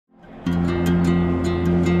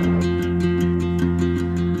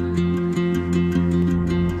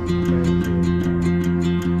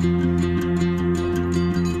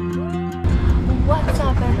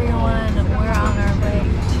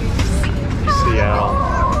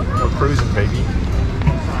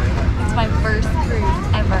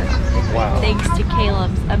thanks to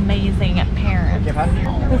Caleb's amazing parents.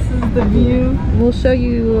 This is the view. We'll show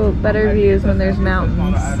you better views when there's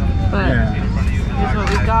mountains. But here's what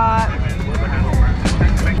we got.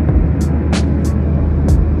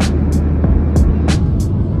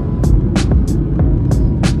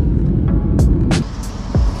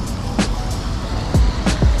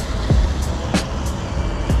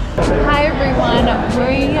 Hi everyone,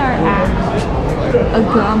 we are at a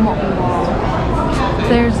gum wall.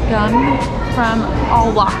 There's gum from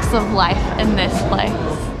all walks of life in this place.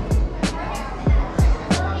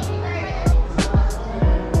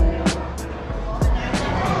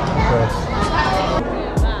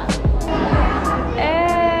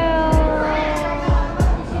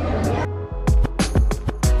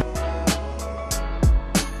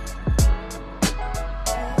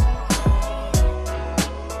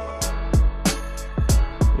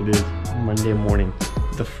 It is Monday morning,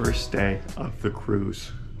 the first day of the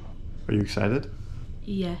cruise. Are you excited?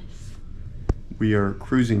 Yes. We are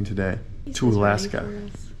cruising today to Alaska.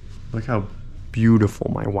 Look how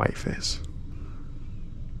beautiful my wife is.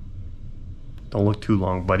 Don't look too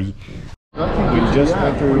long, buddy. We just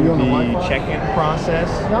went through the check-in process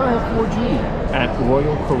at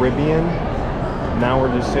Royal Caribbean. Now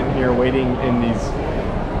we're just sitting here waiting in these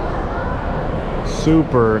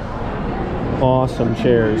super awesome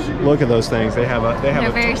chairs. Look at those things. They have a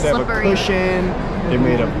cushion.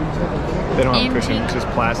 They don't have a cushion, it's just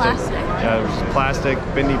plastic. Yeah, it's just plastic,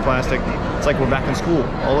 bendy plastic. It's like we're back in school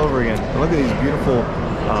all over again. And look at these beautiful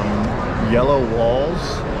yellow walls.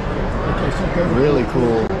 Really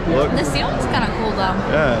cool. Look. The ceiling's kind of cool though.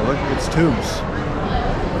 Yeah, look, it's tubes.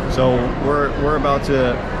 So we're about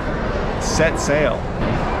to set sail.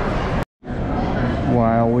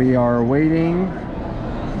 While we are waiting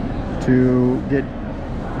to get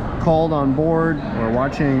called on board, we're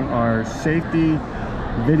watching our safety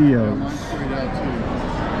videos.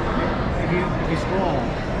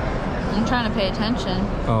 I'm trying to pay attention.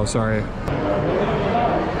 Oh, sorry.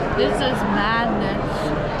 This is madness.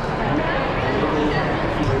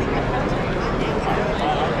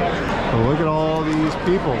 Oh, look at all these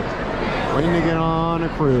people waiting to get on a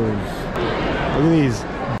cruise. Look at these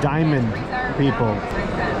diamond people.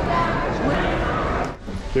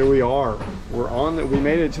 Here we are. We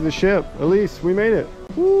made it to the ship. Elise, we made it.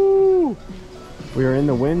 Woo! We are in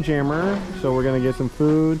the Windjammer, so we're gonna get some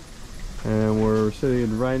food. And we're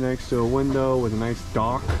sitting right next to a window with a nice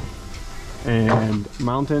dock and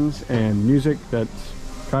mountains and music that's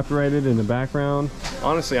copyrighted in the background.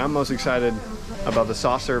 Honestly, I'm most excited about the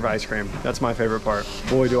soft serve ice cream. That's my favorite part.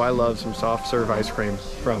 Boy, do I love some soft serve ice cream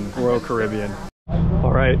from Royal Caribbean.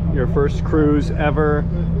 All right, your first cruise ever.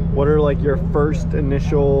 What are like your first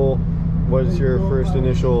initial, what is your first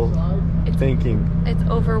initial thinking? It's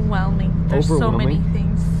overwhelming. There's so many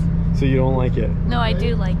things. So you don't like it? No, I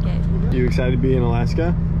do like it. You excited to be in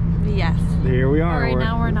Alaska? Yes. Here we are. Right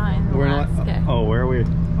now we're not in Alaska. Oh, where are we?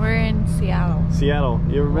 We're in Seattle. Seattle.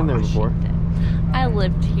 You ever been there before? I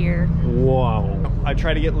lived here. Wow. I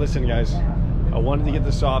tried to listen guys, I wanted to get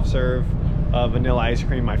the soft serve vanilla ice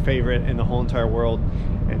cream, my favorite in the whole entire world,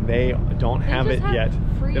 and they don't have it yet.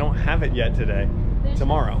 They don't have it yet today.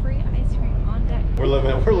 Tomorrow. Free ice cream on deck. We're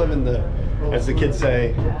living the, as the kids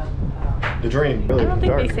say, the dream. Really I don't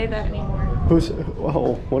think dark. they say that anymore.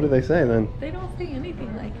 Oh, what do they say then? They don't say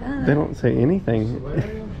anything like that. They don't say anything.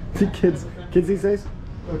 The kids these days?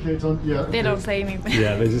 Okay, it's on, yeah. They don't say anything.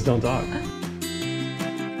 Yeah, they just don't talk.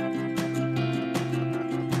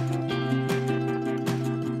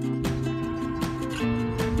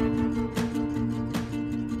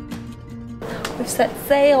 We've set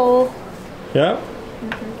sail. Yeah?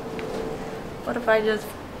 What if I just...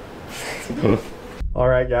 All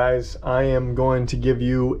right, guys, I am going to give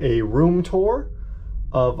you a room tour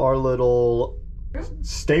of our little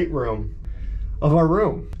stateroom of our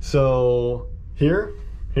room. So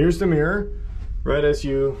here's the mirror. Right as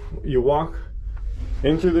you walk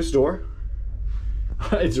in through this door.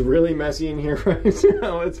 It's really messy in here right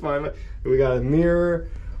now. It's fine. We got a mirror.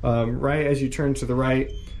 Right as you turn to the right,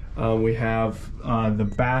 we have the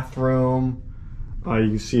bathroom. You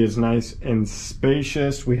can see it's nice and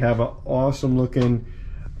spacious. We have an awesome looking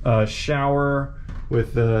shower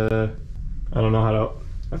with the, I don't know how to,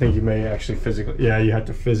 I think you may actually physically, yeah, you have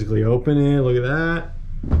to physically open it. Look at that.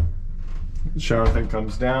 The shower thing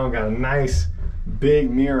comes down. Got a nice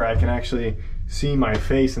big mirror. I can actually see my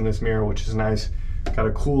face in this mirror, which is nice. Got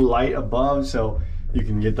a cool light above, so you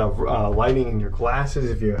can get the lighting in your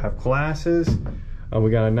glasses if you have glasses.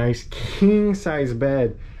 We got a nice king size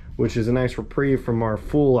bed, which is a nice reprieve from our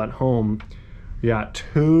full at home. We got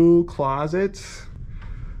 2 closets.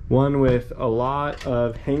 One with a lot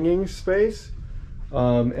of hanging space,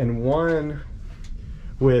 and one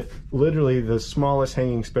with literally the smallest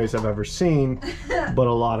hanging space I've ever seen, but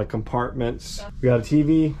a lot of compartments. We got a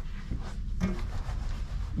TV.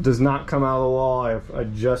 Does not come out of the wall. I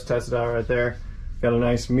just tested out right there. Got a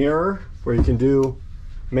nice mirror where you can do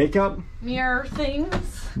makeup. Mirror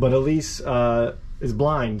things. But Elise is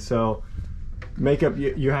blind, so makeup,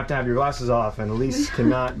 you have to have your glasses off, and Elise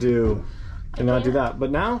cannot do that.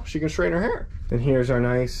 But now she can straighten her hair. And here's our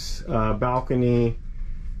nice balcony,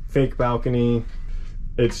 fake balcony.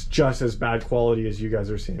 It's just as bad quality as you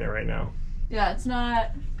guys are seeing it right now. Yeah, it's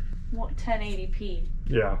not 1080p.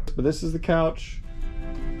 Yeah, but this is the couch,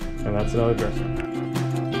 and that's another dresser.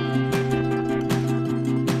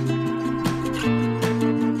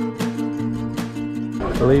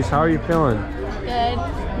 Elise, how are you feeling? Good.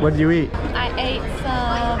 What did you eat? I ate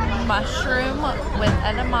some mushroom with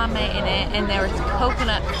edamame in it, and there was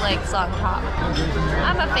coconut flakes on top.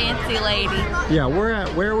 I'm a fancy lady. Yeah, where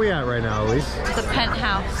are we at right now, Elise? The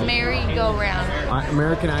penthouse. Merry-go-round.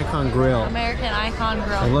 American Icon Grill. American Icon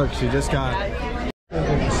Grill. And look, she just got.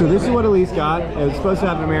 So this is what Elise got. It was supposed to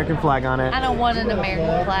have an American flag on it. I don't want an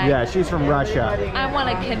American flag. Yeah, she's from Russia. I want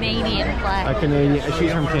a Canadian flag. A Canadian.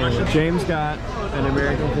 She's from Canada. James got an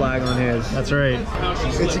American flag on his. That's right.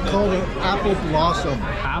 It's called an apple blossom.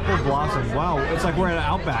 Apple blossom. Wow, it's like we're at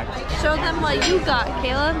Outback. Show them what you got,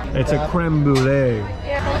 Caleb. It's a creme brulee.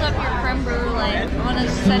 Hold up your creme brulee. I want to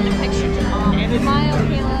send a picture to Mom. Smile,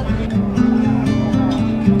 Caleb.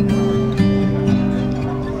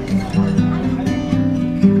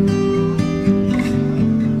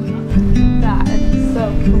 That is so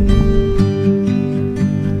cool.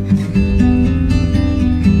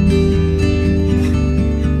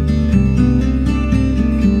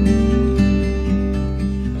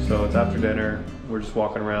 So it's after dinner. We're just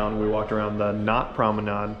walking around. We walked around the Not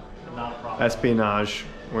Promenade, Espionage.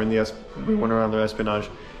 We went around the Espionage,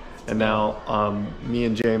 and now me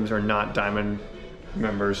and James are not Diamond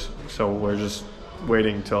members, so we're just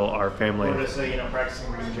waiting till our family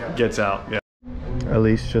gets out. Yeah.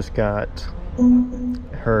 Elise just got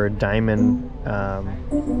her Diamond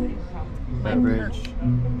beverage.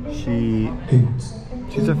 She's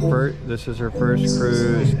this is her first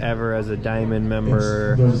cruise ever as a Diamond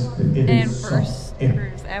member. And first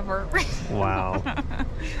cruise ever. Wow.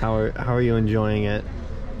 How are you enjoying it?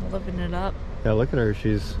 Living it up. Yeah, look at her.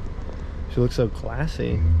 She looks so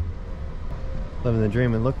classy. Living the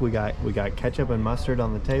dream. And look, we got ketchup and mustard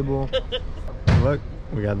on the table. Look,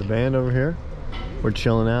 we got the band over here. We're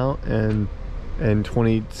chilling out, and in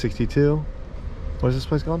 2062. What's this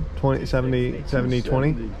place called? 270.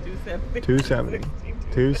 270.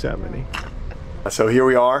 So here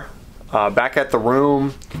we are, back at the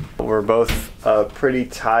room. We're both pretty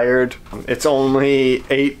tired. It's only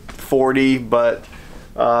 8:40, but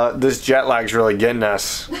this jet lag's really getting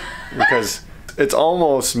us because it's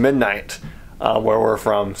almost midnight where we're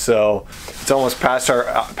from. So it's almost past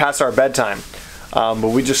our bedtime. But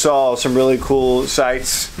we just saw some really cool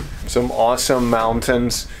sights, some awesome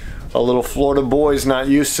mountains. A little Florida boy's not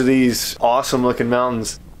used to these awesome looking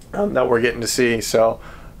mountains that we're getting to see. So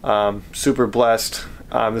super blessed.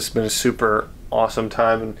 This has been a super awesome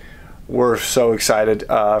time, and we're so excited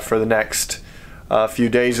for the next few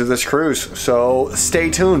days of this cruise. So stay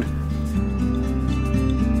tuned.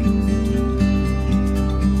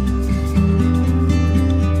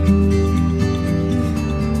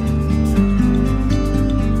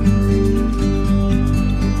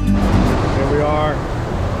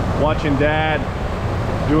 Watching Dad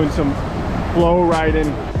doing some flow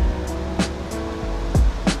riding.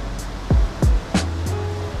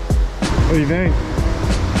 What do you think?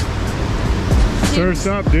 Surf's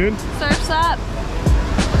up, dude. Surf's up.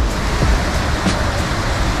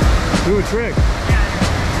 Do a trick.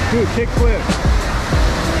 Do a kickflip.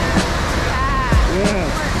 Yeah.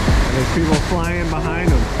 There's people flying behind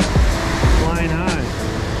them. Flying high.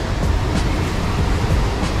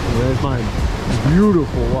 There's my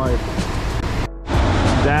beautiful wife.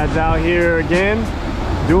 Dad's out here again,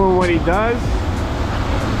 doing what he does.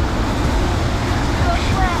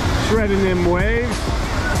 Shredding them waves.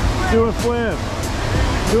 Do a flip.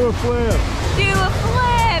 Do a flip. Do a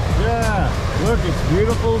flip. Yeah. Look, it's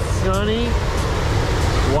beautiful, sunny.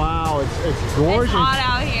 Wow, it's gorgeous. It's hot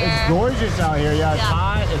out here. It's gorgeous out here. Yeah, it's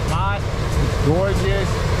hot. It's hot. It's gorgeous.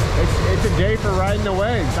 It's a day for riding the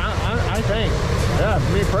waves. I think. Yeah,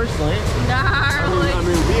 for me personally. Gnarly. I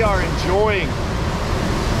mean, we are enjoying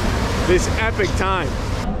this epic time.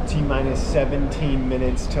 T-minus 17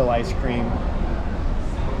 minutes till ice cream.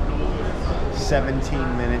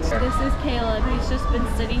 17 minutes. This is Caleb. He's just been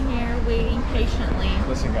sitting here waiting patiently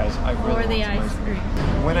Listen guys, I really for the want ice some cream.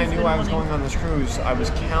 When I He's knew been I was wanting- going on this cruise, I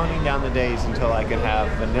was counting down the days until I could have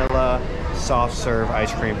vanilla soft serve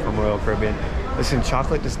ice cream from Royal Caribbean. Listen,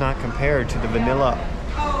 chocolate does not compare to the vanilla.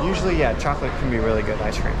 Usually, yeah, chocolate can be really good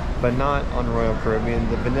ice cream, but not on Royal Caribbean.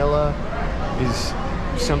 The vanilla is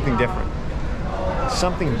something different,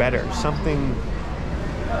 something better, something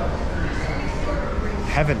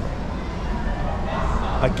heavenly.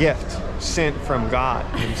 A gift sent from God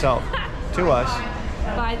himself to us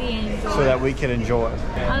By the angel. so that we can enjoy.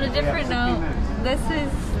 On a different note, this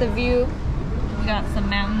is the view. We got some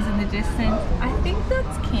mountains in the distance. I think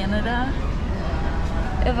that's Canada,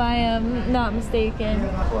 if I am not mistaken.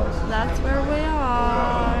 That's where we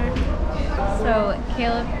are. So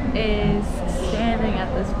Caleb is standing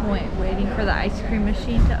at this point waiting for the ice cream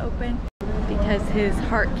machine to open because his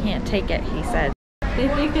heart can't take it, he said. They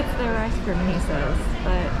think it's their ice cream, he says,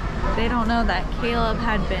 but they don't know that Caleb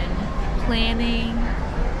had been planning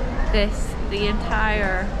this the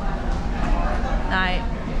entire night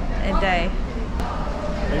and day.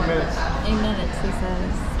 8 minutes. 8 minutes, he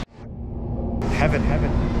says. Heaven,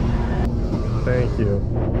 heaven. Thank you.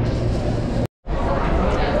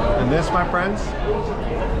 And this, my friends,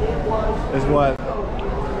 is what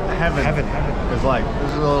heaven is like.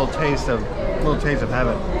 This is a little taste of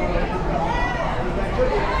heaven.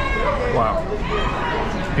 Wow.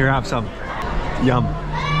 Here, have some. Yum.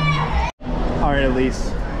 All right, Elise,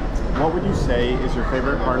 what would you say is your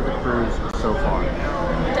favorite part of the cruise so far?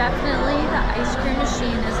 Definitely the ice cream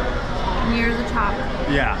machine is near the top.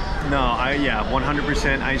 Yeah, no,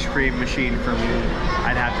 100% ice cream machine for me.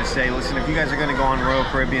 I'd have to say, listen, if you guys are gonna go on Royal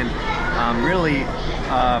Caribbean, really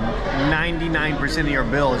 99% of your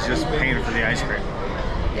bill is just paying for the ice cream.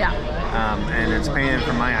 Yeah. And it's paying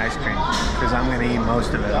for my ice cream because I'm gonna eat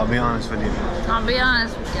most of it, I'll be honest with you. I'll be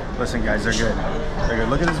honest with you. Listen guys, they're good. They're good.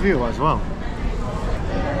 Look at this view as well.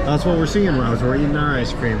 That's what we're seeing as we're eating our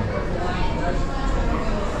ice cream.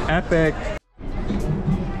 Epic.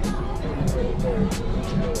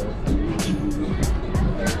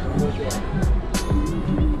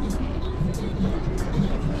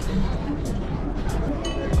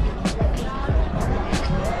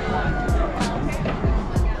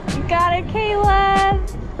 Got it, Caleb!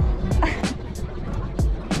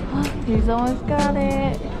 He's almost got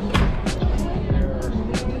it.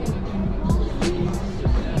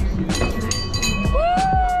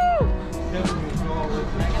 Woo!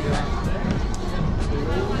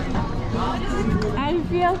 How do you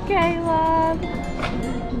feel, Caleb?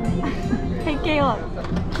 Hey, Caleb.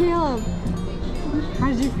 Caleb, how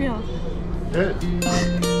did you feel?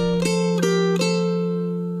 Good.